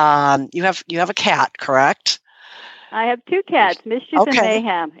around, you have a cat, correct? I have two cats, Mischief and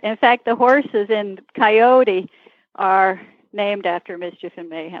Mayhem. In fact, the horses in Coyote are named after Mischief and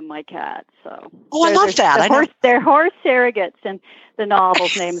Mayhem, my cat. So I love that. They're horse surrogates, and the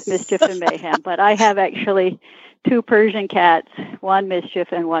novel's name is Mischief and Mayhem. But I have actually two Persian cats, one Mischief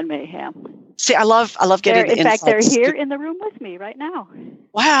and one Mayhem. See, I love getting the insights. In fact, they're here in the room with me right now.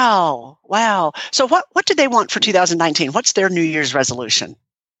 Wow. So what did they want for 2019? What's their New Year's resolution?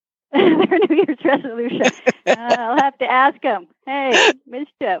 Their New Year's resolution. I'll have to ask them. Hey,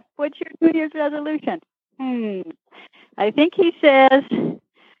 Mischief, what's your New Year's resolution? I think he says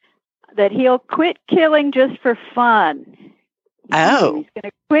that he'll quit killing just for fun. Oh. He's going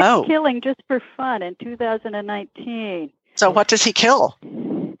to quit killing just for fun in 2019. So what does he kill?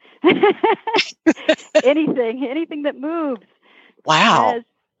 Anything that moves. Wow.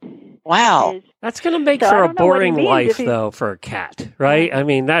 That's going to make for a boring life, though, for a cat, right? I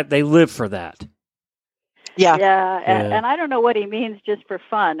mean, that they live for that. Yeah. And I don't know what he means just for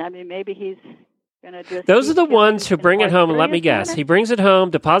fun. I mean, maybe he's going to just... Those are the ones who bring it home, and let me guess. He brings it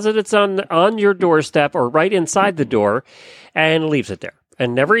home, deposits it on your doorstep or right inside the door, and leaves it there.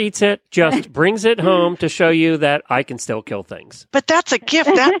 And never eats it, just brings it home to show you that I can still kill things. But that's a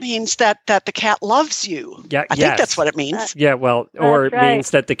gift. That means that the cat loves you. Yeah, I think that's what it means. Yeah, well, or it means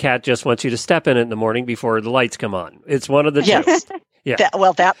that the cat just wants you to step in it in the morning before the lights come on. It's one of the two. Yeah.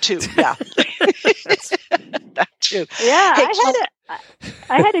 That too. Yeah. That too. Yeah,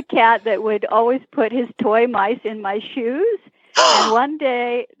 I had a cat that would always put his toy mice in my shoes. And one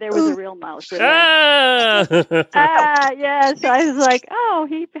day there was a real mouse in there. Yes. I was like, how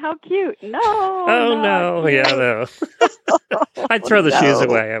cute. No. Oh, no. Yeah, no. I'd throw the shoes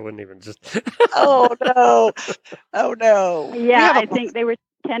away. I wouldn't even just. Oh, no. Yeah, I think they were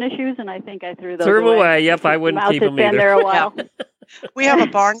tennis shoes, and I think I threw those away. Threw them away. Yep, I wouldn't keep them either. Been there a while. We have a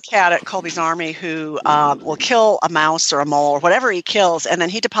barn cat at Colby's Army who will kill a mouse or a mole or whatever he kills, and then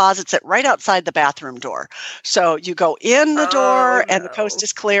he deposits it right outside the bathroom door. So you go in the door, and the coast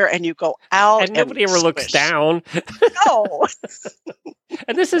is clear, and you go out. And nobody ever looks down. No.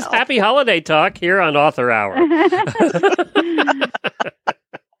 And this is Happy Holiday Talk here on Author Hour.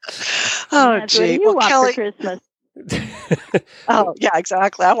 That's what you want Kelly, for Christmas. Oh, yeah,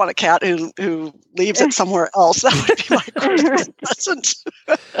 exactly. I want a cat who leaves it somewhere else. That would be my Christmas present.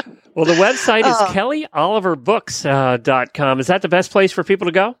 Well, the website is kellyoliverbooks.com. Is that the best place for people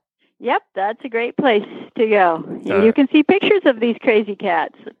to go? Yep, that's a great place to go. And you can see pictures of these crazy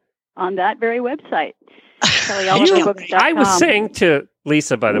cats on that very website. kellyoliverbooks.com. I was saying to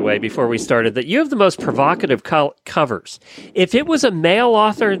Lisa, by the way, before we started, that you have the most provocative covers. If it was a male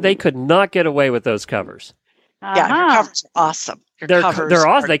author, they could not get away with those covers. Yeah, your covers are awesome. They're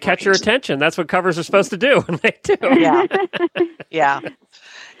awesome. They catch your attention. That's what covers are supposed to do, and they do. Yeah.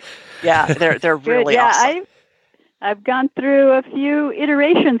 They're really awesome. I've gone through a few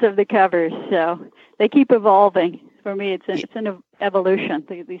iterations of the covers, so they keep evolving. For me, it's an evolution.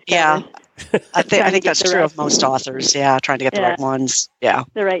 These covers. I think that's true of most authors. Yeah, trying to get the right ones. Yeah,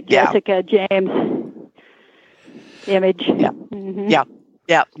 the right Jessica James image. Yeah. Mm-hmm.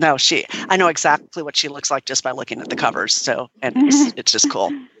 Yeah, no, I know exactly what she looks like just by looking at the covers. So, and it's just cool.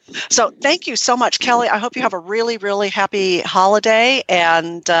 So thank you so much, Kelly. I hope you have a really, really happy holiday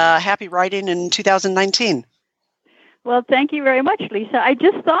and happy riding in 2019. Well, thank you very much, Lisa. I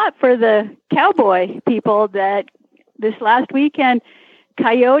just thought for the cowboy people that this last weekend,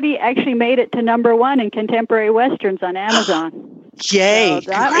 Coyote actually made it to #1 in contemporary westerns on Amazon. Yay!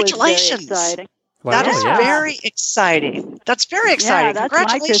 So Congratulations! Was very exciting. Wow, that is very exciting. That's very exciting. Yeah, that's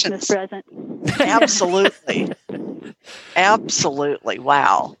Congratulations! my Christmas present. Absolutely, absolutely.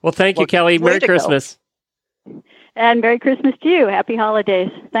 Wow. Well, thank you, Kelly. way Merry to go. Christmas. And Merry Christmas to you. Happy holidays.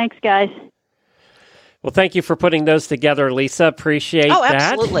 Thanks, guys. Well, thank you for putting those together, Lisa. Appreciate that.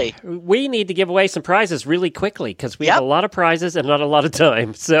 Absolutely. We need to give away some prizes really quickly because we have a lot of prizes and not a lot of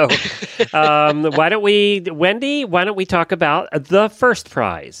time. So why don't we talk about the first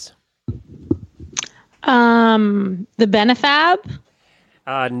prize? The Benefab?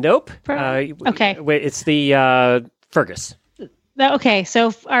 Nope. Okay. Wait, it's the Fergus. Okay,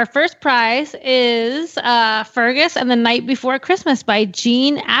 so our first prize is Fergus and the Night Before Christmas by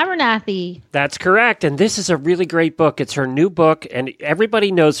Jean Abernathy. That's correct. And this is a really great book. It's her new book, and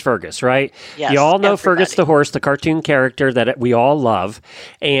everybody knows Fergus, right? Yes, you all know everybody. Fergus the horse, the cartoon character that we all love.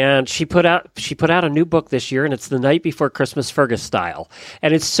 And she put out a new book this year, and it's the Night Before Christmas Fergus style.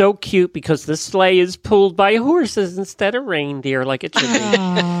 And it's so cute because the sleigh is pulled by horses instead of reindeer like it should be.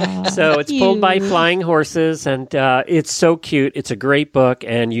 So it's pulled by flying horses, and it's so cute. It's a great book,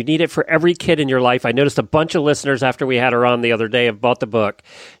 and you need it for every kid in your life. I noticed a bunch of listeners after we had her on the other day have bought the book.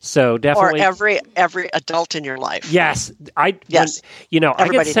 So definitely, or every adult in your life. Yes, I get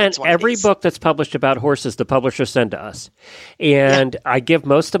sent every book that's published about horses. The publishers send to us, and I give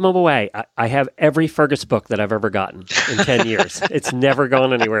most of them away. I have every Fergus book that I've ever gotten in 10 years. It's never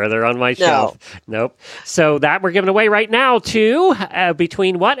gone anywhere. They're on my shelf. Nope. So that we're giving away right now to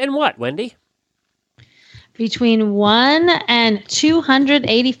between what and what, Wendy? Between 1 and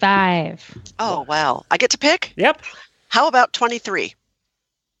 285. Oh, wow. I get to pick? Yep. How about 23?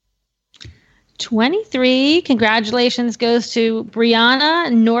 23. Congratulations goes to Brianna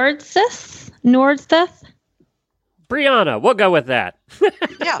Nordseth. Brianna, we'll go with that.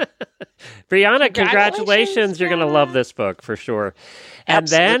 Yeah. Brianna, congratulations. You're going to love this book for sure. And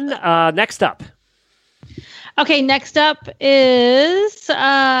then next up. Okay, next up is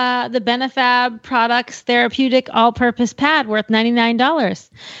the Benefab Products Therapeutic All-Purpose Pad worth $99.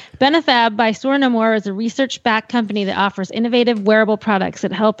 Benefab by Sornomore is a research-backed company that offers innovative wearable products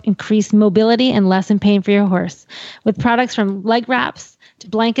that help increase mobility and lessen pain for your horse. With products from leg wraps to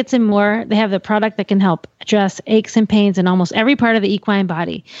blankets and more, they have the product that can help address aches and pains in almost every part of the equine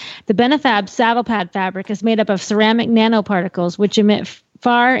body. The Benefab saddle pad fabric is made up of ceramic nanoparticles, which emit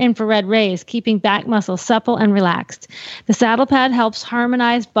far infrared rays, keeping back muscles supple and relaxed. The saddle pad helps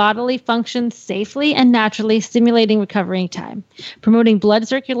harmonize bodily functions safely and naturally, stimulating recovery time, promoting blood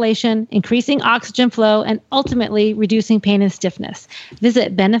circulation, increasing oxygen flow, and ultimately reducing pain and stiffness.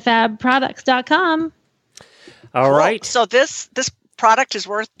 Visit benefabproducts.com. All right. So this product is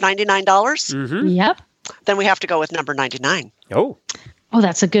worth $99? Mm-hmm. Yep. Then we have to go with number 99. Oh,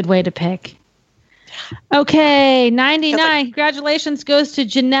 that's a good way to pick. Okay, 99. Congratulations goes to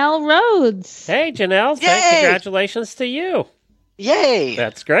Janelle Rhodes. Hey, Janelle. Congratulations to you. Yay.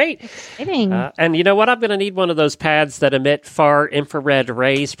 That's great. Exciting. And you know what? I'm going to need one of those pads that emit far infrared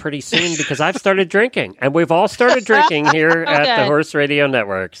rays pretty soon because I've started drinking. And we've all started drinking here at the Horse Radio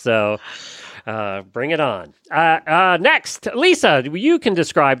Network. So bring it on. Next, Lisa, you can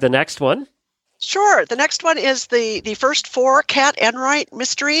describe the next one. Sure. The next one is the first 4 Cat Enright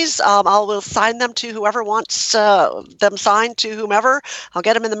mysteries. I will sign them to whoever wants them signed to whomever. I'll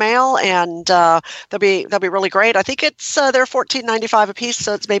get them in the mail, and they'll be really great. I think they're $14.95 a piece,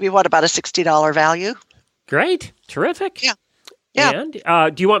 so it's maybe about a $60 value. Great, terrific. Yeah. And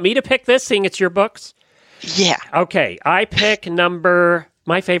do you want me to pick this, seeing it's your books? Yeah. Okay, I pick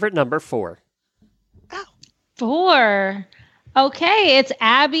my favorite number 4. Oh. 4. Okay, it's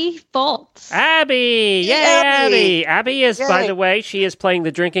Abby Foltz. Abby! Yay, Abby! Abby is, by the way, she is playing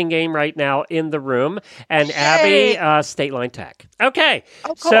the drinking game right now in the room. And Yay. Abby, State Line Tech. Okay.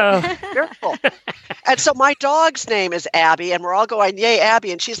 Oh, cool. So, very cool. And so my dog's name is Abby, and we're all going, yay,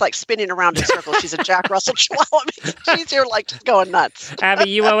 Abby. And she's like spinning around in circles. She's a Jack Russell Chihuahua. She's here like going nuts. Abby,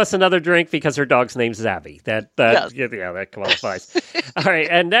 you owe us another drink because her dog's name's is Abby. That qualifies. All right,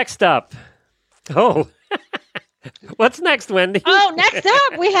 and next up. Oh. What's next, Wendy? Oh, next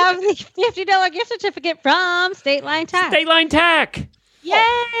up, we have the $50 gift certificate from State Line Tack. State Line Tack! Yay,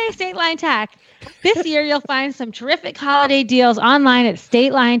 State Line Tack. This year, you'll find some terrific holiday deals online at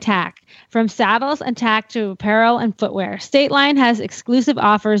State Line Tack. From saddles and tack to apparel and footwear, State Line has exclusive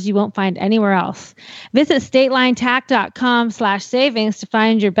offers you won't find anywhere else. Visit statelinetack.com/savings to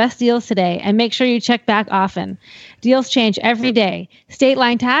find your best deals today, and make sure you check back often. Deals change every day. State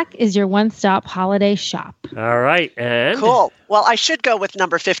Line Tack is your one-stop holiday shop. All right, and cool. Well, I should go with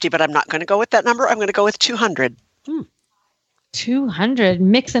number 50, but I'm not going to go with that number. I'm going to go with 200. 200,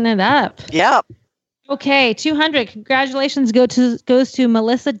 mixing it up. Yep. Okay, 200. Congratulations goes to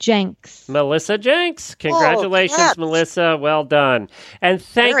Melissa Jenks. Melissa Jenks. Congratulations, Melissa. Well done. And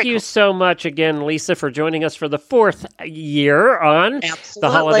thank you so much again, Lisa, for joining us for the 4th year on the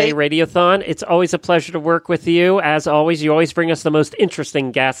Holiday Radiothon. It's always a pleasure to work with you. As always, you always bring us the most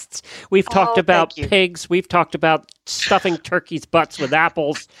interesting guests. We've talked about pigs. We've talked about stuffing turkeys' butts with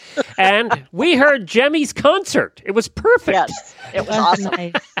apples. And we heard Jemmy's concert. It was perfect. Yes, it was awesome.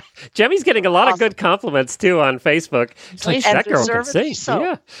 Nice. Jemmy's getting a lot of good compliments, too, on Facebook. She's like, that girl can sing. So.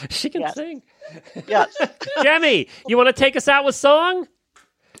 Yeah, she can sing. Yes. Jemmy, you want to take us out with song?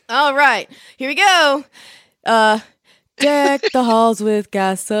 All right, here we go. Deck the halls with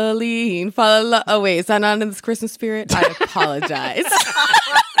gasoline. Oh, wait, is that not in this Christmas spirit? I apologize.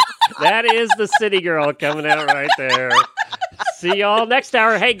 That is the city girl coming out right there. See y'all next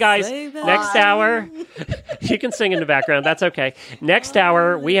hour. Hey, guys, next hour, you can sing in the background. That's okay. Next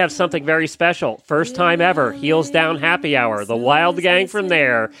hour, we have something very special. First time ever, Heels Down Happy Hour. The Wild Gang from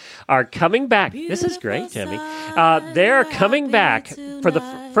there are coming back. This is great, Jimmy. They're coming back for the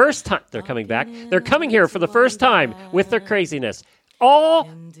first time. They're coming back. They're coming here for the first time with their craziness.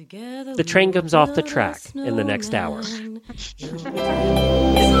 The train comes off the track in the next hour.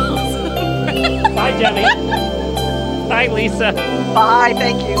 Bye, Jemmy. Bye, Lisa. Bye,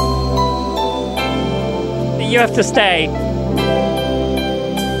 thank you. You have to stay.